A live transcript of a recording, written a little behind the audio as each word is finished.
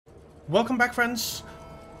Welcome back, friends.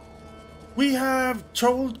 We have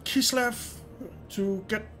told Kislev to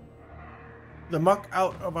get the muck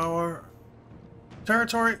out of our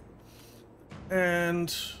territory,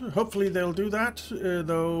 and hopefully they'll do that,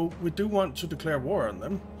 though we do want to declare war on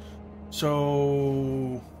them.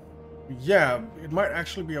 So yeah, it might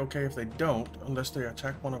actually be okay if they don't, unless they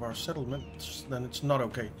attack one of our settlements, then it's not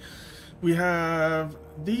okay. We have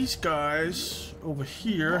these guys over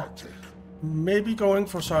here, maybe going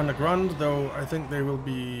for Sarnagrund, though I think they will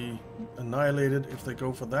be annihilated if they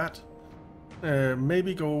go for that.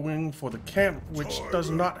 Maybe going for the camp, which does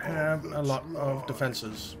not have a lot of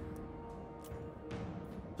defenses.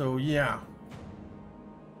 So yeah.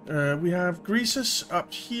 We have Greasus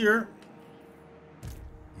up here,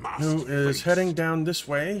 who is heading down this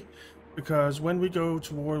way, because when we go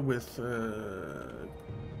to war with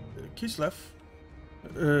Kislev,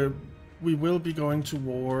 we will be going to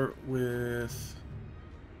war with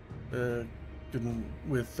Karkadrin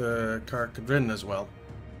as well.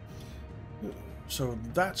 So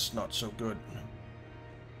that's not so good.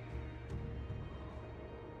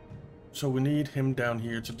 So we need him down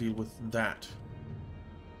here to deal with that.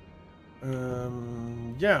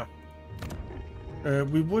 Yeah.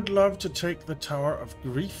 We would love to take the Tower of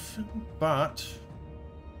Grief, but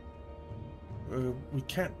we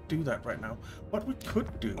can't do that right now. What we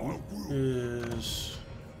could do is,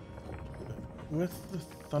 with the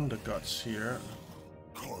Thunder Guts here,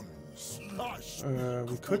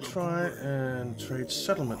 we could try and trade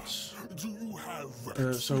settlements.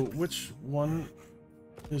 So which one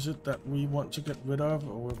is it that we want to get rid of?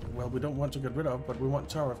 Or, well, we don't want to get rid of, but we want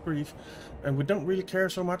Tower of Grief. And we don't really care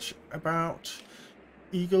so much about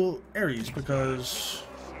Eagle Ares, because,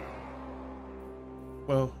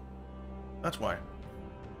 well, that's why.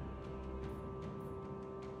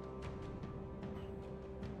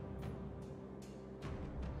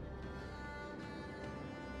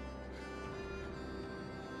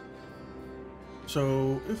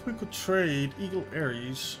 So if we could trade Eagle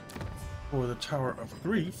Ares for the Tower of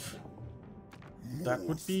Grief, that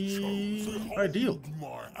would be ideal.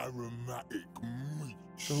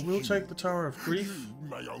 So we'll take the Tower of Grief,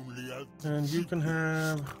 and you can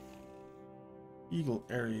have Eagle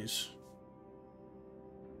Ares.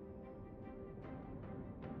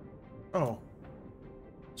 Oh,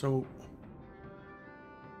 so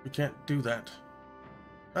we can't do that.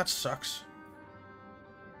 That sucks.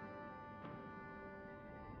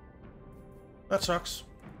 That sucks.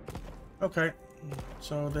 Okay,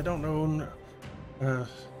 so they don't own a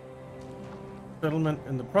settlement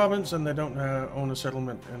in the province, and they don't own a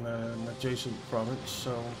settlement in an adjacent province,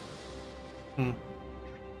 so...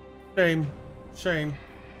 Shame.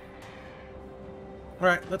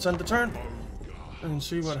 Alright, let's end the turn and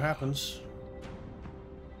see what happens.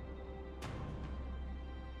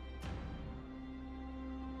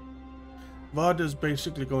 Vod is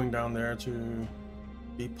basically going down there to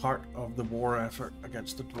be part of the war effort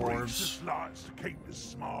against the dwarves.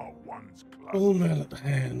 Full metal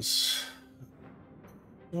hands.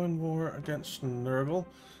 Join war against Nurgle.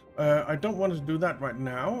 I don't want to do that right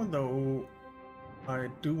now, though I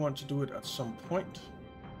do want to do it at some point.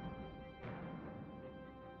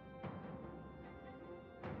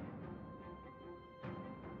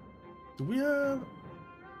 Do we have...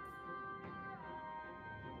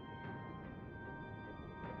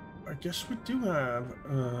 I guess we do have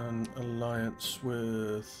an alliance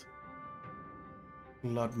with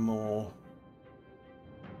Bloodmore.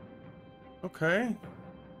 Okay.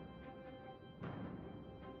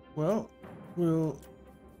 Well, we'll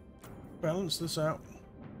balance this out.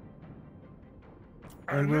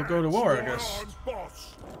 And we'll go to war, I guess.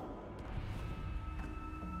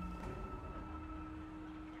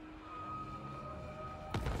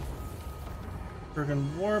 Friggin'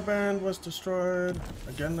 warband was destroyed.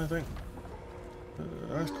 Again, I think.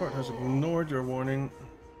 Ice Court has ignored your warning.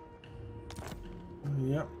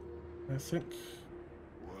 Yep. I think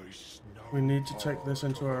we need to take this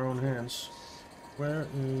into our own hands. Where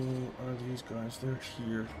are these guys? They're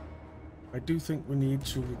here. I do think we need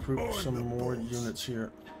to recruit some more units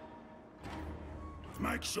here.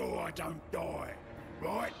 Make sure I don't die,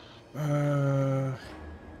 right?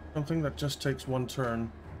 Something that just takes one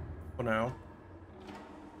turn for now.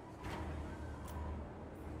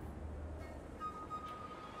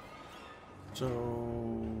 So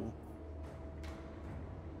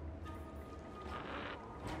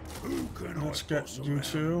let's get you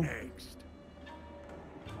two.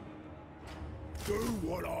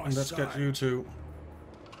 And let's get you two.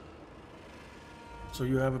 So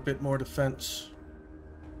you have a bit more defense.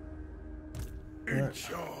 Right.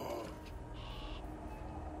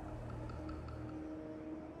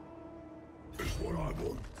 what I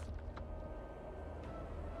want.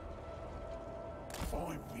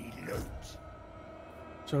 Find me loot.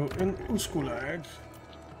 So in Uskulag,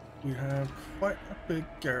 we have quite a big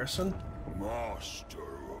garrison. Master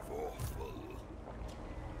of awful.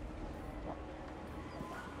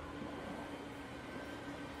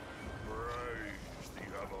 Praise the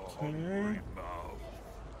ever hungry mouth.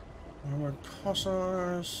 Armored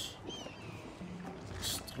Kossars.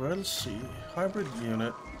 Strelsi, hybrid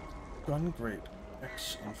unit, gun grade,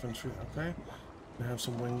 X infantry, okay. We have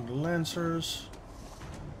some winged lancers,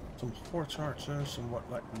 some horse archers, some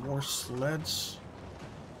war sleds.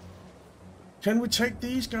 Can we take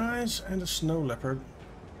these guys and a snow leopard?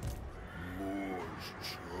 Moors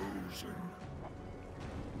chosen.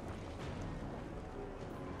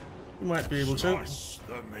 We might be able to. Slice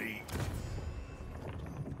the meat.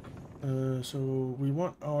 So we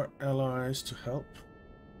want our allies to help.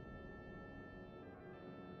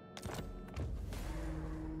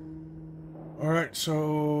 Alright,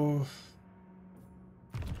 so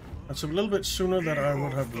that's a little bit sooner than I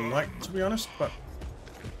would have liked, to be honest, but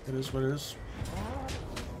it is what it is.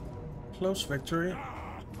 Close victory.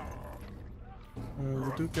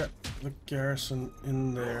 We do get the garrison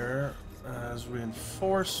in there as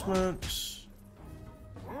reinforcements.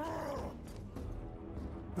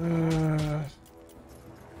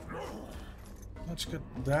 Let's get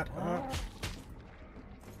that up.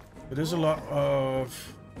 It is a lot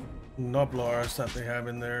of Noblars that they have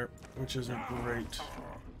in there, which isn't great.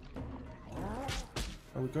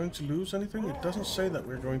 Are we going to lose anything? It doesn't say that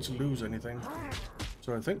we're going to lose anything.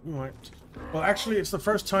 So I think we might... Well, actually, it's the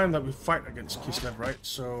first time that we fight against Kislev, right?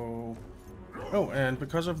 So... Oh, and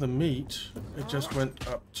because of the meat, it just went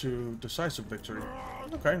up to decisive victory.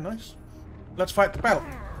 Okay, nice. Let's fight the battle.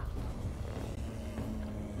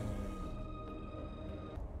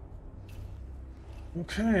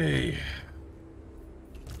 Okay.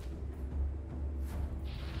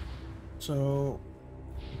 So,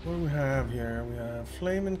 what do we have here? We have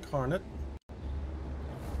Flame Incarnate,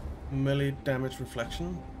 melee damage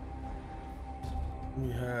reflection.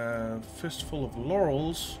 We have Fistful of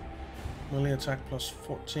Laurels, melee attack plus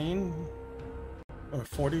 14, or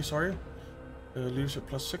 40, sorry. Leadership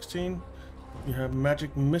plus 16. We have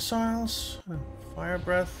Magic Missiles, Fire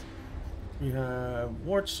Breath. We have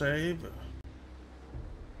Ward Save.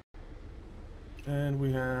 And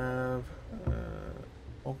we have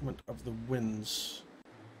Augment of the Winds.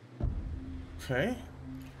 Okay.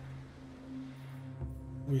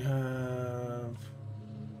 We have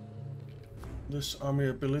this army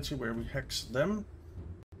ability where we hex them.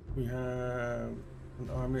 We have an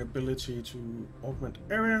army ability to augment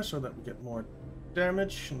area so that we get more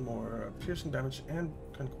damage and more piercing damage and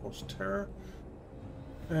can cause terror.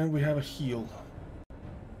 And we have a heal.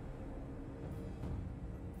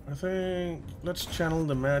 I think let's channel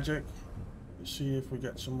the magic. See if we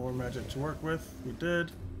get some more magic to work with. We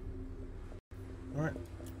did. Alright,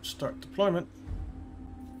 start deployment.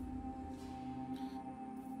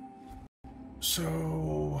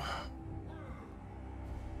 So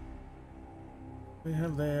they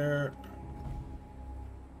have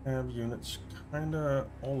units kinda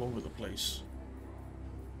all over the place.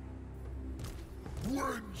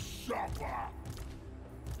 Windsupper!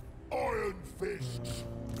 Iron Fists!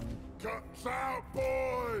 Cuts out,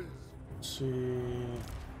 boys! Let's see.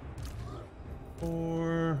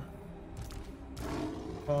 4,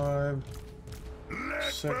 5, Lead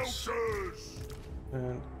 6, belters!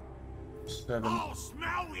 and 7. I'll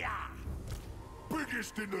smell ya!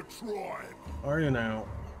 Biggest in the tribe! Are you now?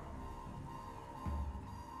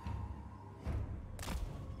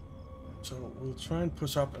 So we'll try and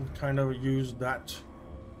push up and kind of use that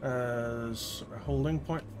as a holding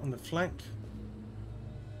point on the flank.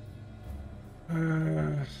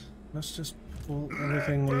 Let's just pull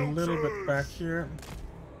everything a little bit back here.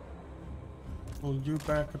 Pull you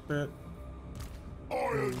back a bit.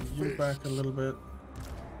 Pull you back a little bit.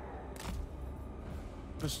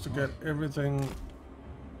 Just to get everything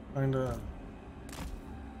kind of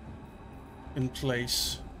in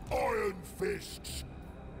place. Iron Fists!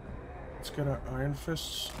 Let's get our Iron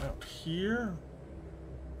Fists out here.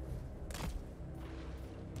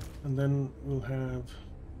 And then we'll have...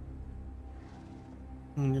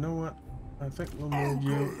 you know what? I think we'll move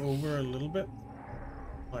you over a little bit.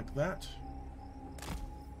 Like that.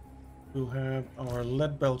 We'll have our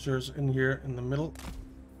lead belchers in here in the middle.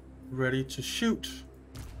 Ready to shoot.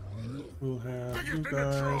 We'll have you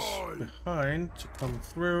guys behind to come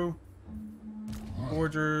through.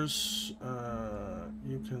 Forgers,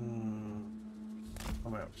 you can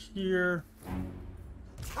come out here.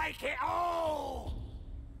 Take it all!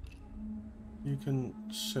 You can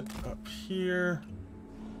sit up here.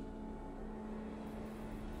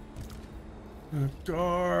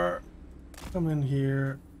 Gar, come in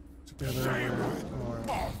here together with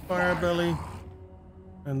our fire belly.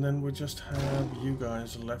 And then we just have you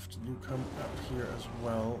guys left. You come up here as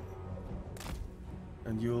well.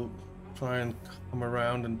 And you'll try and come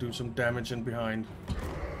around and do some damage in behind.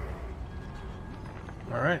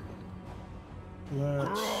 Alright.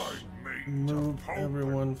 Let's move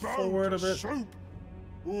everyone forward a bit.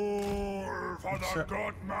 Except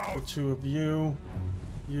the two of you.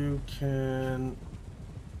 You can...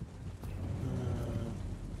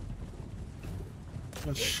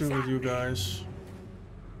 let's shoot with you guys.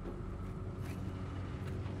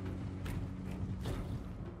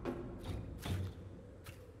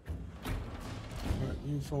 Alright,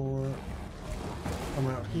 you four come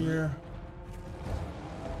out here.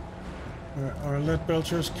 Alright, our lead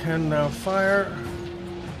belchers can now fire.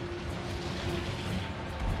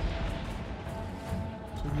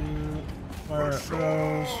 So you fire at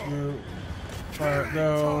those, you fire at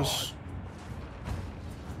those.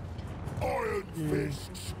 You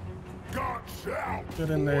get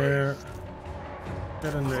in there.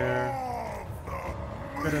 Get in there.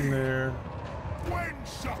 Get in there.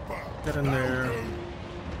 Get in there.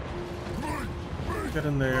 Get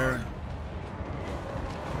in there.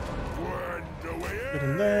 Get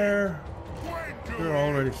in there. We're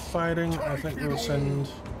already fighting. I think we'll send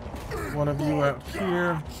one of you out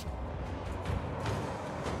here.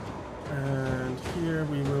 And here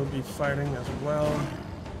we will be fighting as well.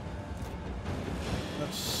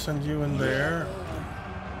 Let's send you in there.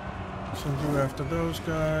 Send you after those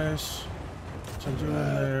guys. Send you in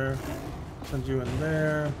there. Send you in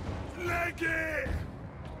there.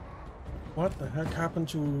 What the heck happened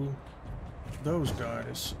to those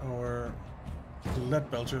guys? Our lead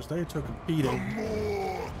belchers, they took a beating.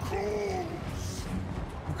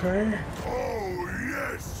 Okay. Oh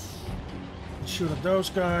yes. Shoot at those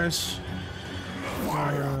guys.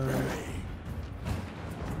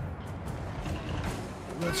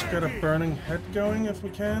 Let's get a burning head going if we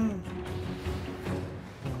can.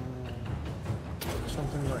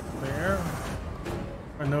 Something like there.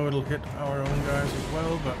 I know it'll hit our own guys as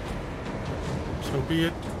well, but so be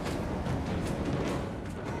it.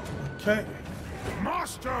 Okay.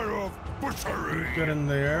 Master of butchery. Get in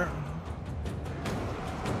there.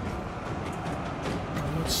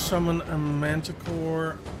 Let's summon a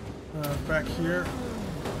manticore back here.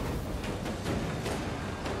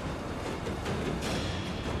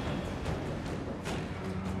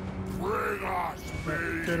 Bring us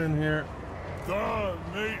meat. Get in here. The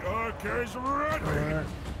meat hook is ready.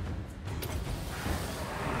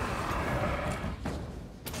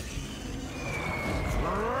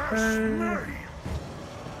 All right. Okay.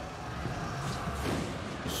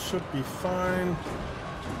 Should be fine.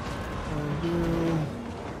 And you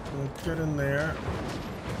will get in there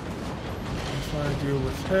and try and deal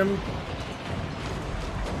with him.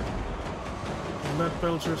 The lead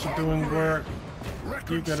belchers are doing work.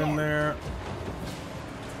 You get in there.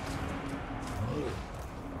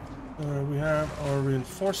 We have our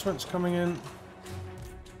reinforcements coming in,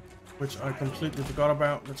 which I completely forgot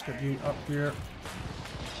about. Let's get you up here.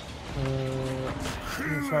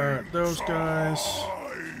 You fire at those guys.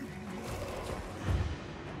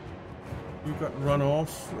 You got run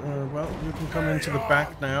off. Well, you can come into the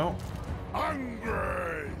back now.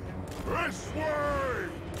 Angry. This way.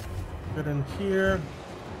 Get in here.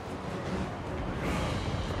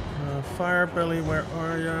 Fire belly, where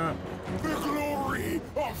are ya? The glory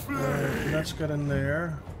of flame. Let's get in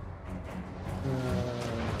there.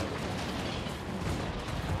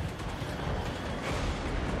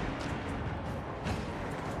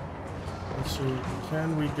 Let's see,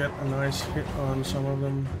 can we get a nice hit on some of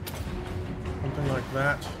them? Something like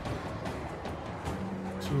that.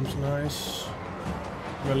 Seems nice.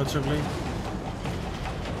 Relatively.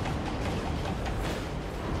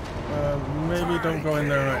 Maybe don't go in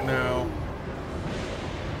there right now.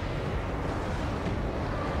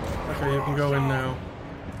 Okay, you can go in now.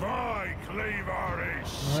 My cleaver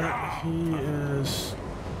is Alright, he is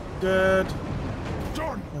dead.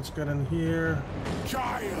 done. Let's get in here.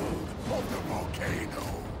 Child of the volcano.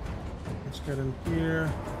 Let's get in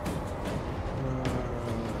here.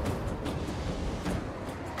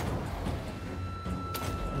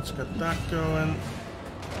 Let's get that going.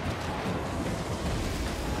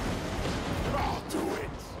 I'll do it.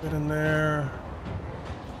 Get in there.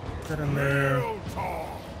 Get in there.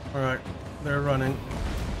 Alright, they're running.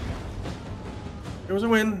 It was a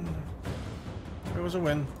win. It was a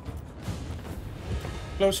win.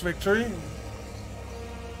 Close victory.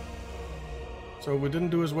 So we didn't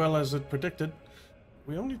do as well as it predicted.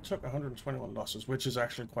 We only took 121 losses, which is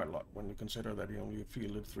actually quite a lot when you consider that he only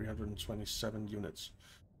fielded 327 units.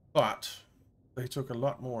 But they took a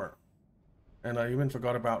lot more. And I even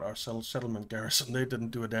forgot about our settlement garrison. They didn't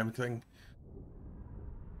do a damn thing.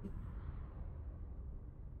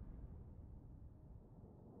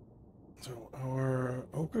 So our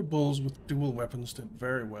Ogre Bulls with dual weapons did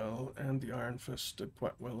very well, and the Iron Fist did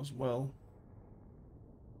quite well as well.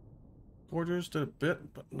 Gorgers did a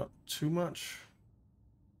bit, but not too much.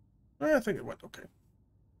 I think it went okay.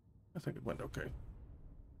 I think it went okay.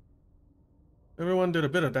 Everyone did a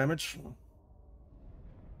bit of damage.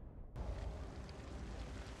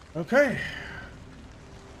 Okay.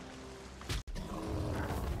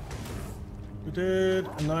 We did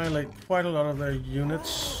annihilate quite a lot of their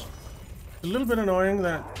units. A little bit annoying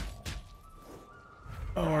that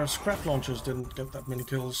our scrap launchers didn't get that many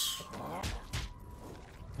kills.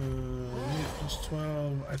 Plus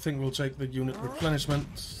 12. I think we'll take the unit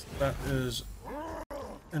replenishment. That is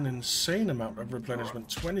an insane amount of replenishment.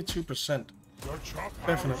 22%.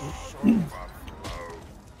 Definitely.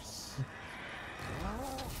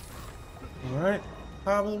 Alright.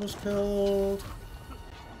 Pavel was killed.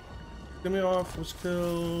 Demiov was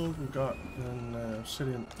killed. We got an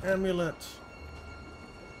obsidian amulet.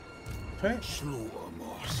 Okay.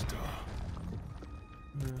 Slaughtermaster.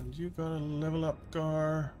 And you got a level up,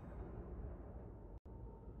 Gar.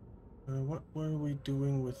 What were we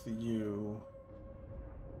doing with you?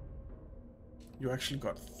 You actually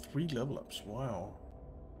got 3 level ups. Wow.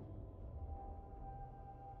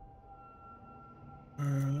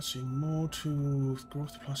 Let's see. More to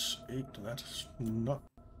growth plus 8. That's not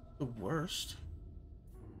the worst.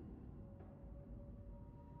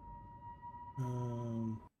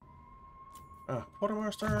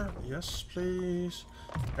 Quartermaster, yes, please.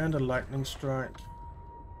 And a lightning strike.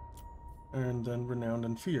 And then renowned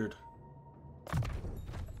and feared.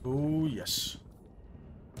 Oh, yes.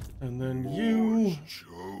 And then you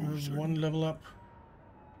have 1 level up.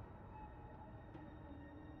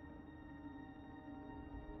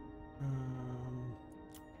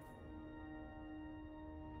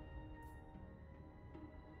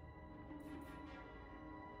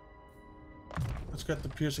 Let's get the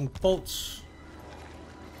piercing bolts.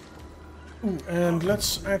 Ooh, and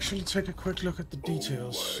let's actually take a quick look at the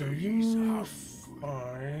details. So you're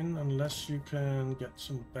fine, unless you can get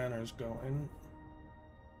some banners going.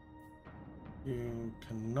 You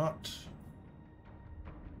cannot.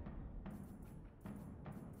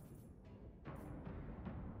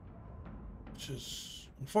 Which is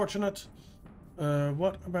unfortunate.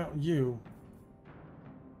 What about you?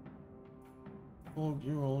 Well,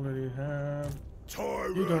 you already have...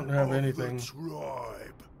 You don't have anything.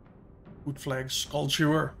 Wood flag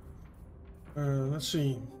sculpture. Let's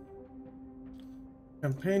see.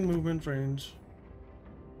 Campaign movement range.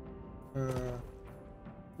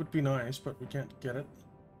 Would be nice, but we can't get it.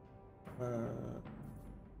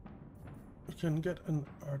 We can get an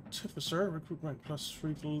artificer. Recruitment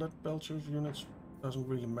 +3 for lead belchers units. Doesn't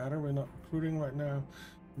really matter. We're not recruiting right now.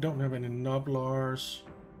 We don't have any Noblars.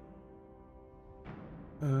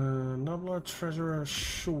 Noblar treasurer,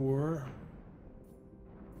 sure.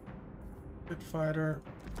 Pit fighter,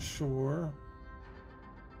 sure.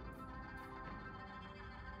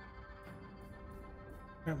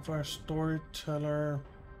 Campfire storyteller,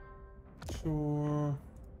 sure.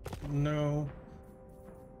 No.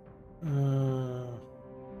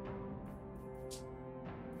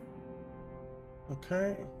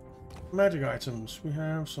 Okay. Magic items. We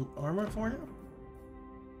have some armor for you.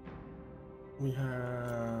 We have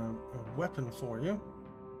a weapon for you.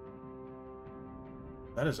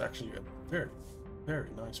 That is actually a very, very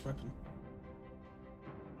nice weapon.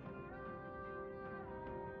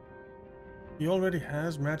 He already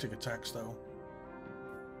has magic attacks though.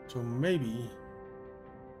 So maybe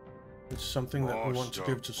it's something that we want to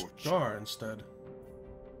give to Scar instead.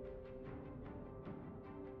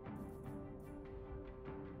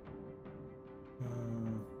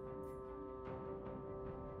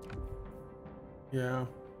 Yeah.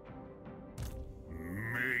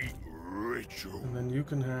 Meat ritual. And then you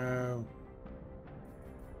can have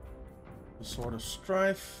the Sword of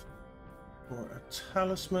Strife or a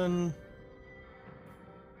talisman.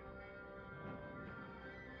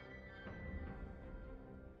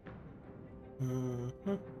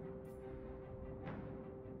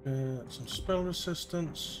 Some spell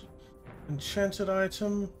resistance. Enchanted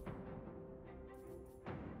item.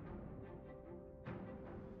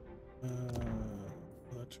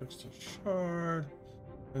 Trickster shard.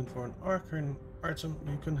 And for an arcane item,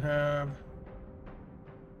 you can have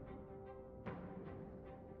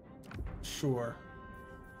sure.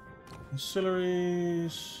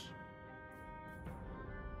 Ancillaries.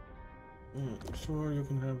 Sure, you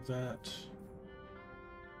can have that.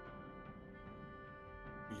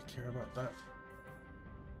 Really care about that.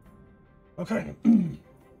 Okay.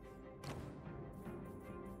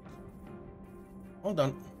 All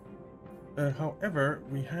done. However,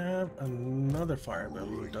 we have another fire build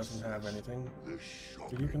who doesn't have anything.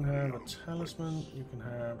 So you can have a talisman, you can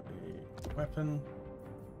have a weapon,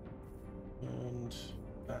 and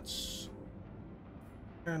that's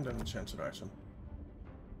and an enchanted item.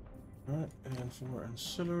 Alright, and for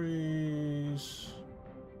ancillaries,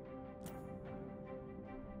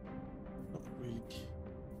 we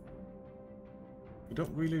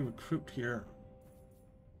don't really recruit here.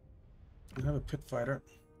 We have a pit fighter.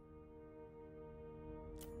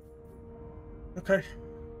 Okay.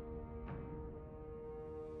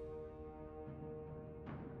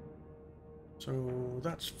 So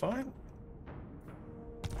that's fine.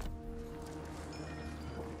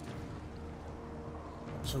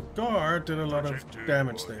 So guard did a lot of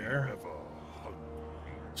damage there.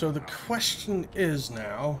 So the question is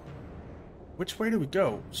now, which way do we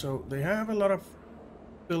go? So they have a lot of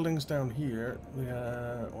buildings down here,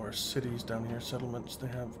 or cities down here, settlements. They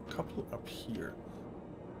have a couple up here.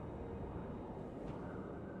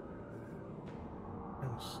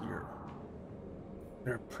 And here.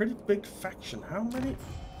 They're a pretty big faction. How many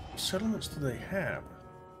settlements do they have?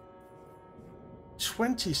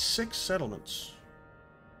 26 settlements.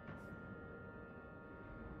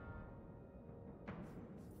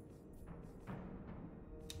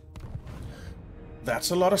 That's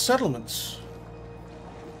a lot of settlements.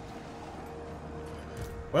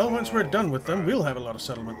 Well, once we're done with them, we'll have a lot of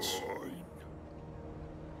settlements.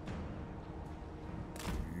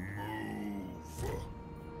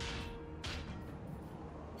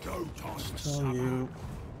 Tell you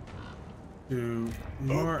to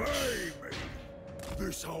march.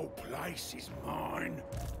 This whole place is mine.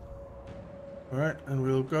 Alright, and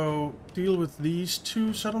we'll go deal with these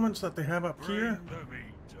two settlements that they have up here.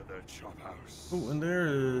 Oh, and there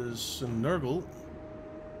is a Nurgle,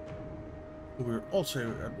 who we're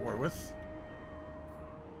also at war with.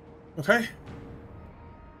 Okay.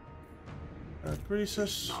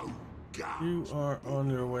 Greasus, you are on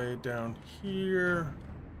your way down here.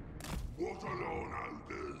 What alone,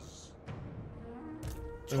 Ogres?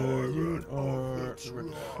 You are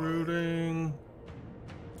recruiting.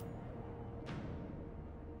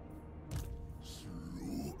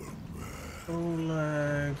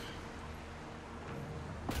 Olag.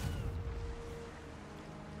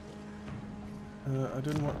 I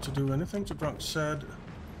didn't want to do anything to Drunk Said.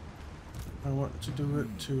 I want to do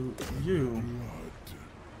it to you.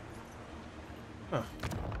 Huh.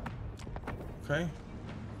 Okay.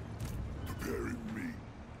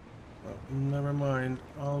 Well, never mind.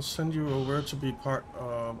 I'll send you over to be part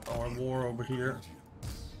of our war over here.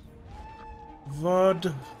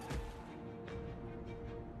 Vod.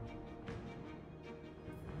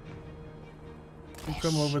 You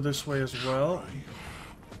come over this way as well.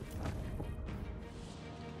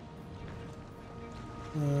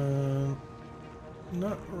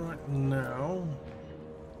 Not right now.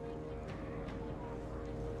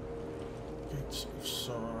 Gates of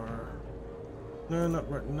Sar. No, not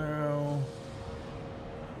right now.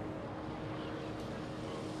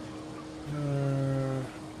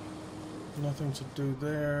 Nothing to do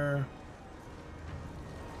there.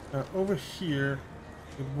 Now over here,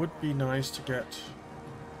 it would be nice to get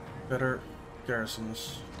better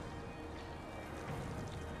garrisons.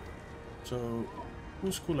 So,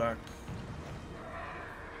 Uskulak.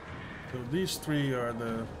 So these three are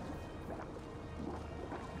the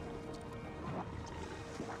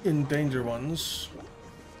in danger ones.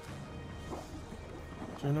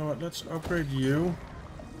 So you know what, let's upgrade you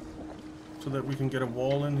so that we can get a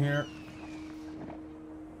wall in here.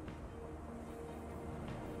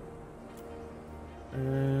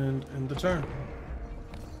 And end the turn.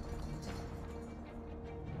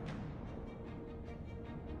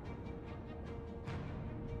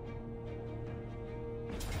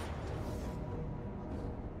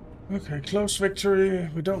 Okay, close victory.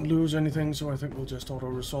 We don't lose anything, so I think we'll just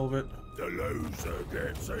auto-resolve it. The loser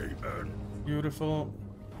gets eaten. Beautiful.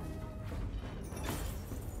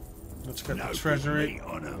 Let's get the treasury.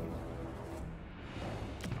 On him.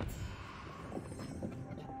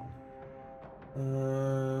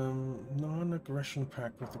 Non-aggression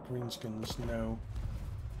pact with the greenskins, no.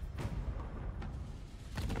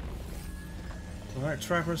 Alright,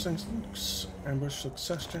 Traverse ambush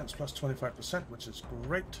success chance plus 25%, which is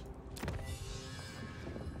great.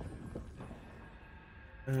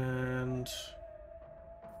 And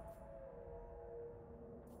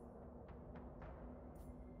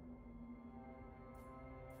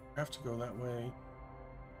have to go that way.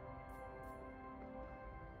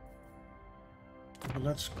 But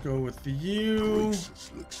let's go with you.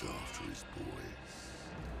 Greasus looks after his boys.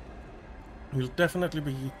 We'll definitely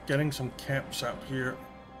be getting some camps out here.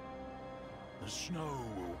 The snow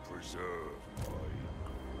will preserve my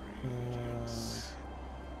ingredients.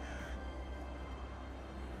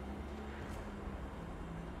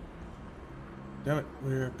 Damn it,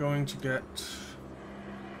 we're going to get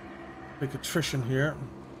big attrition here.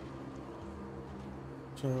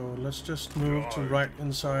 So let's just move to right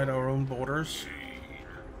inside our own borders.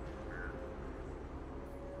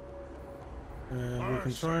 And we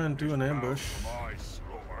can try and do an ambush. My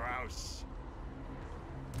slaughterhouse.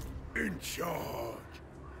 In charge.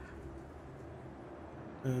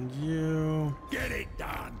 And you Get it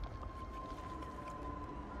done.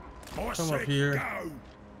 come up here.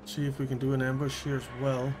 See if we can do an ambush here as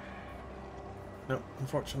well. No,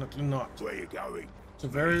 unfortunately not. Where you going? It's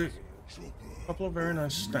a couple of very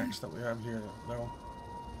nice stacks that we have here, though.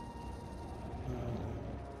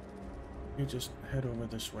 You just head over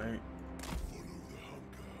this way.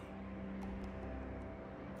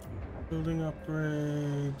 Building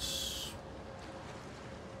upgrades.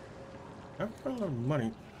 I've got a lot of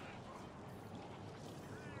money.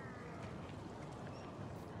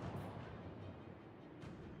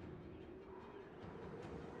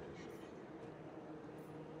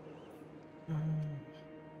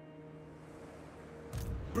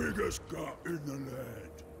 Biggest gut in the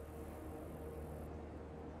land.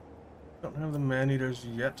 Don't have the man-eaters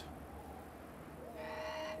yet.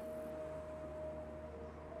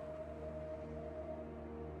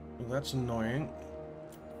 Well, that's annoying.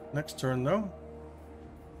 Next turn, though.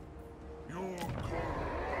 Your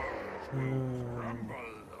crumble.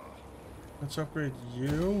 Let's upgrade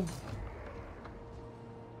you.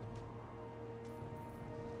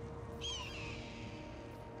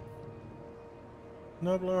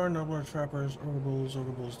 Nobler trappers, ogre bulls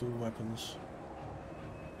do weapons.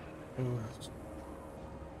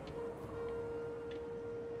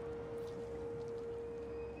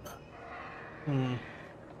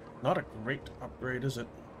 Not a great upgrade, is it?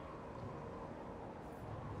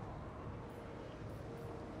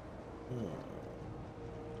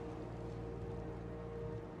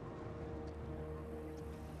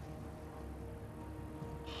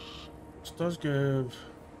 This does give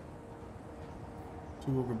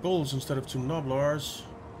 2 ogre bulls instead of 2 noblars.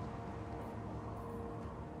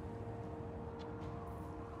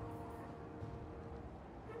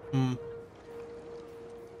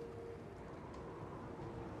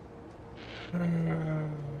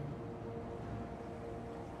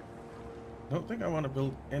 Don't think I want to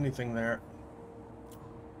build anything there.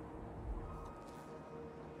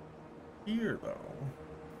 Here, though.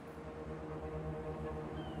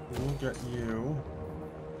 We'll get you.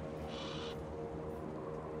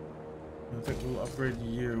 I think we'll upgrade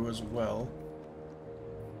you as well.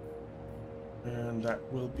 And that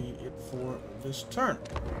will be it for this turn.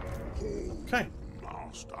 Okay.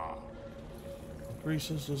 Master.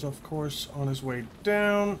 Greasus is, of course, on his way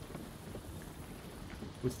down.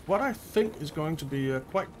 With what I think is going to be a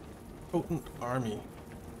quite potent army.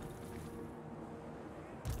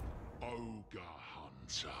 Ogre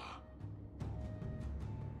hunter.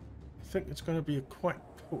 I think it's going to be a quite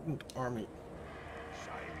potent army.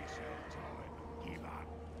 Save yourself time and give up.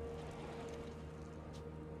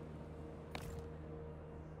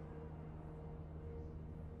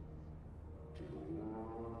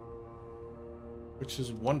 Which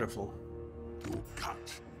is wonderful. Your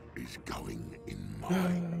cut is going in my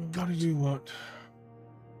What do you want?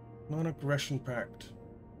 Non-aggression pact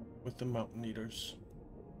with the Mountain Eaters.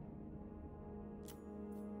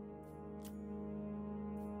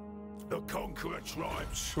 The Conqueror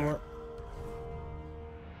tribes. Sure.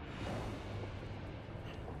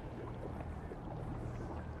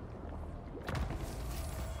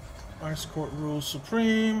 Ice Court rules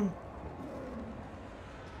supreme.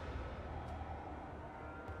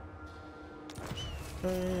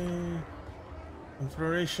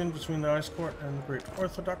 Confederation between the Ice Court and the Great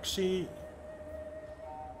Orthodoxy.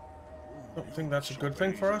 Don't think that's a good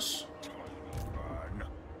thing for us.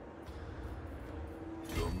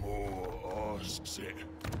 The more asks it.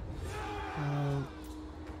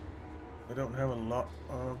 I don't have a lot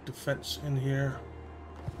of defense in here.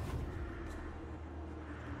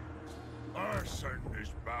 Arson is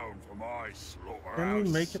bound for my slaughterhouse. Can we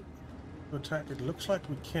make it to attack? It looks like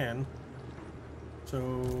we can.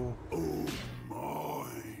 So, Oh,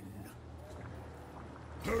 mine.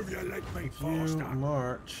 Have you let me if you faster?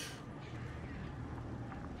 march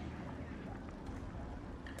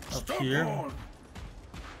up Stop here. on.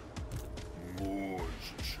 More's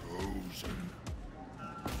choice.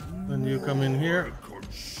 then you come in here.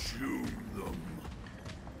 Consume them.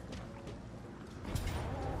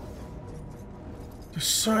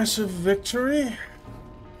 Decisive victory.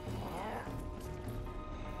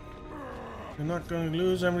 You're not going to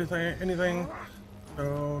lose anything.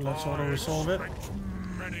 So let's auto-resolve it.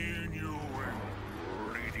 Many in you,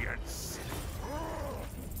 idiots.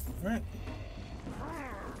 Right.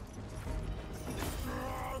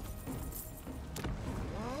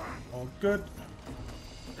 All good.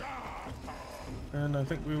 And I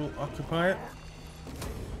think we will occupy it.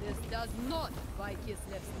 This does not by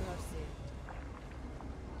Kislev's mercy.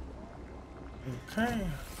 Okay.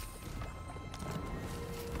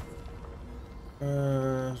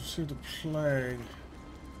 See the plague.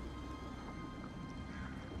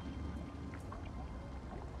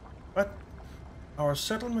 But our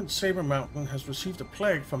settlement Saber Mountain has received a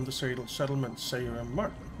plague from the settlement Saber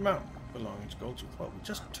Mountain belonging to Goldtooth. Well, we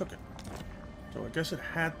just took it. So I guess it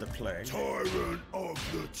had the plague. Tyrant of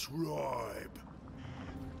the tribe.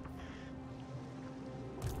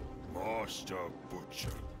 Master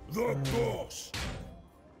Butcher. The boss.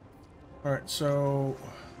 Alright, so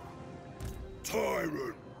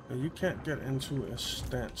Tyrant. you can't get into a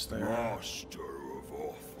stance there. Master of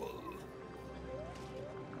Awful.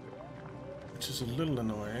 Which is a little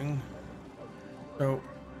annoying. So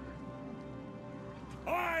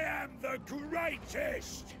I am the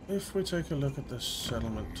greatest. if we take a look at this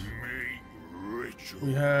settlement, Make ritual.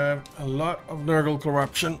 we have a lot of Nurgle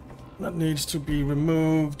corruption that needs to be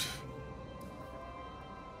removed.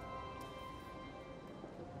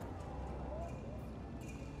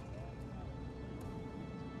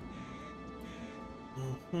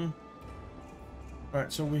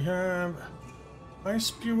 Alright, so we have Ice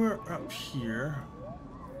Spewer up here.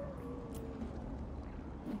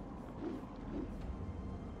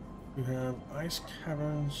 We have Ice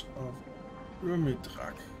Caverns of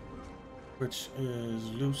Urmidrak, which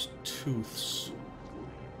is Loose Tooths.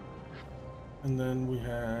 And then we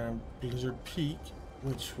have Blizzard Peak,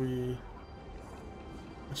 which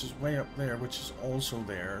is way up there, which is also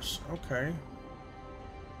theirs. Okay.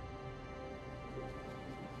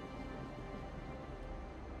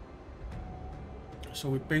 So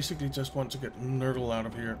we basically just want to get Nurgle out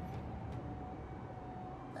of here.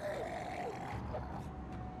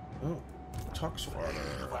 Oh, Toxfarter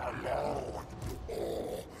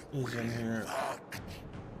is in here. I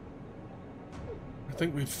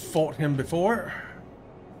think we've fought him before.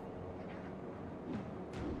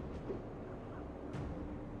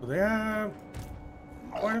 So they have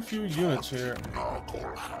quite a few units here.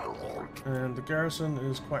 And the garrison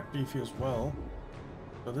is quite beefy as well.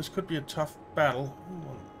 So this could be a tough battle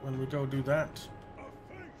when we go do that.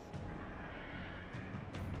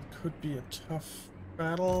 Could be a tough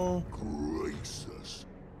battle. Greasus,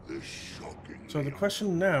 the shocking. So the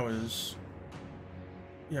question now is,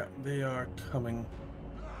 yeah, they are coming.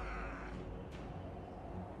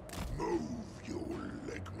 Move your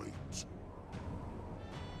leg mates.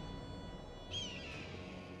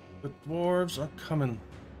 The dwarves are coming.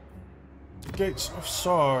 The Gates of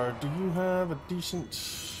Sar. Do you have a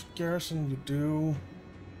decent garrison? You do.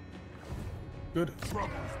 Good.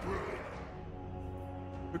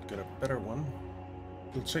 Could get a better one.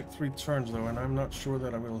 It'll take 3 turns though, and I'm not sure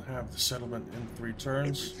that I will have the settlement in 3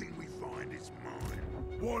 turns. Everything we find is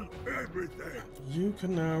mine. Want everything. You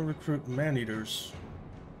can now recruit man-eaters.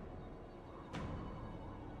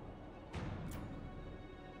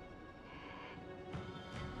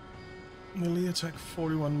 Melee attack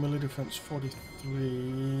 41, melee defense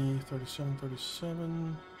 43, 37,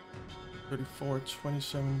 37, 34,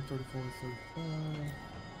 27, 34, 35.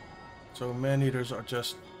 So man-eaters are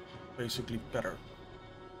just basically better.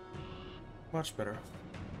 Much better.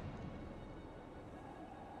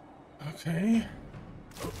 Okay.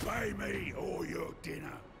 Obey me or your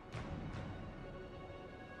dinner.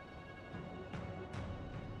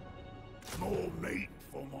 More meat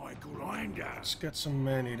for my grinder. Let's get some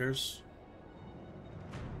man-eaters.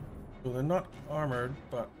 So they're not armored,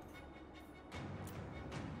 but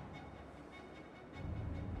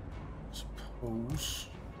I suppose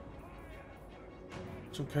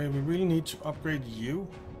it's okay. We really need to upgrade you.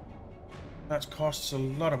 That costs a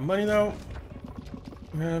lot of money though.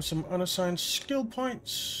 We have some unassigned skill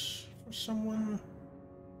points for someone.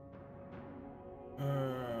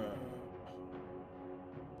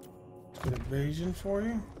 Let's get evasion for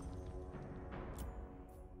you.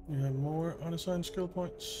 You have more unassigned skill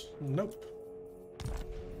points? Nope.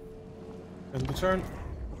 End the turn.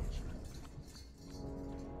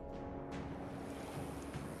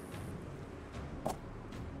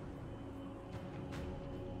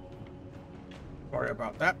 Sorry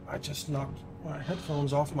about that. I just knocked my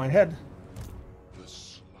headphones off my head, The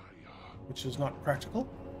Slayer. which is not practical.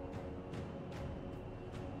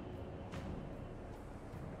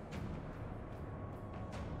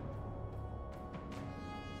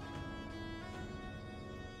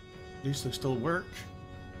 At least they still work.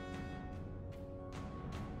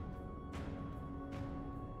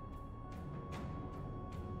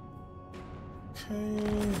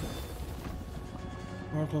 Okay.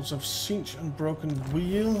 Oracles of Cinch and Broken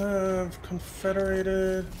Wheel have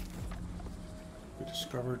confederated. We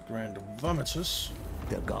discovered Grand Vomitus.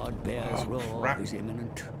 The god bear's Oh, roar crap. is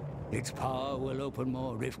imminent. Its power will open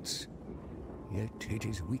more rifts. Yet it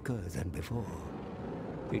is weaker than before.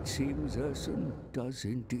 It seems Urson does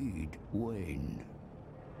indeed wane.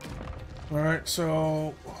 Alright,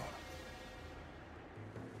 so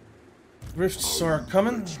rifts are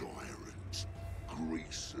coming. Tyrant.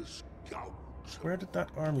 Greasus Goldtooth. Where did that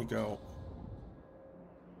army go?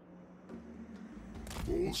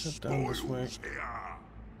 More Let's head down this way. spoils here.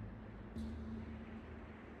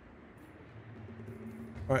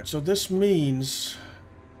 Alright, so this means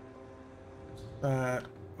that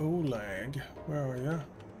Oleg, where are you?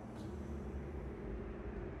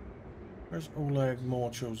 Where's Oleg more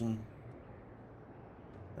chosen?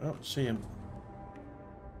 I don't see him.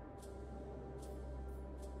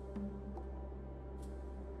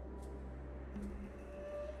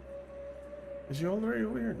 Is he already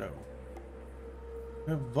over here? No.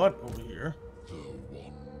 We have Vod over here. The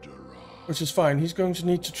Wanderer. Which is fine. He's going to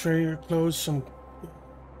need to close some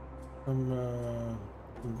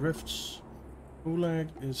rifts. Oleg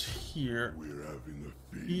is here. We're having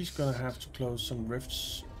a feast. He's gonna have to close some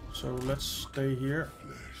rifts. So let's stay here.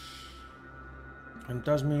 And it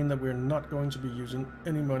does mean that we're not going to be using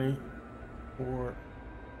any money for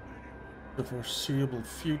the foreseeable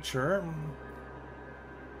future.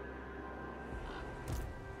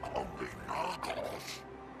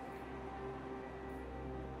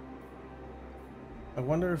 I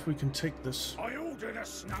wonder if we can take this. I ordered a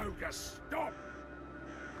Snoga stop.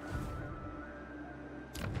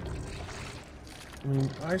 I mean,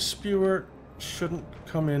 Ice Spewer shouldn't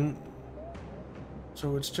come in.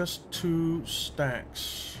 So it's just 2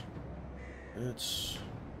 stacks. It's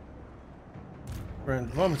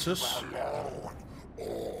Grand Vomitus,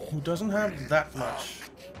 who doesn't have that much.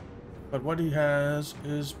 But what he has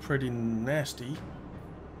is pretty nasty.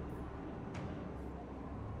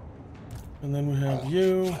 And then we have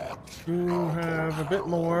you. You have a bit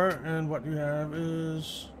more, and what you have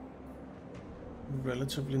is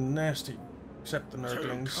relatively nasty, except the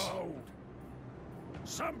Nurglings. Cold.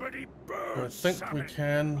 Somebody So I burn think we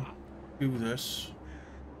can do this.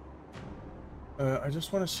 I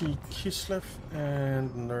just want to see Kislev and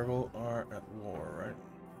Nurgle are at war, right?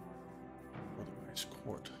 Or the Ice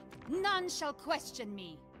Court. None shall question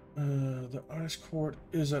me. The Ice Court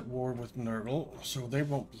is at war with Nurgle, so they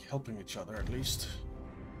won't be helping each other at least.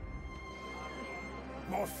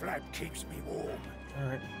 My flap keeps me warm.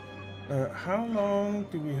 Alright. How long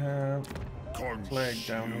do we have plague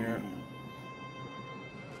down here?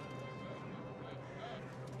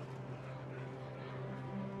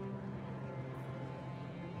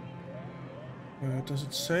 Does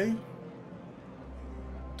it say? It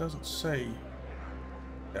doesn't say.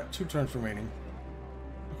 Yeah, 2 turns remaining.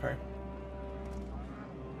 Okay.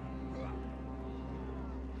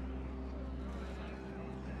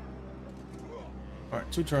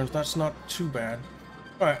 Alright, 2 turns. That's not too bad.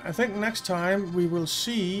 Alright, I think next time we will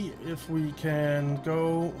see if we can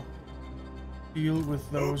go deal with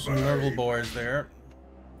those Nurgle boys there.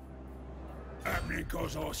 Happening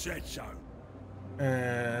because I said so.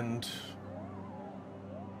 And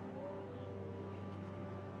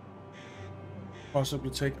possibly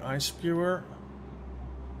take Ice Spewer.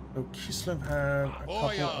 So Kislev have a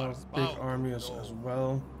couple of big armies as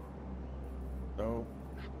well. So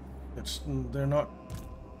they're not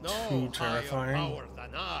too terrifying.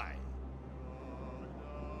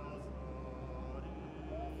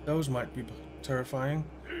 Those might be terrifying.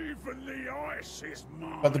 Even the ice is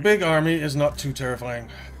mine. But the big army is not too terrifying.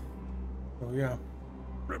 So yeah.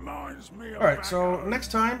 Reminds me of Alright, so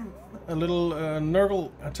next time, a little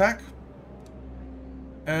Nurgle attack.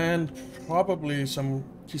 And probably some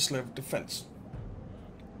Kislev defense.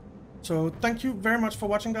 So thank you very much for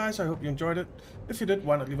watching, guys. I hope you enjoyed it. If you did,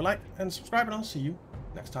 why not leave a like and subscribe, and I'll see you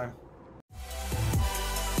next time.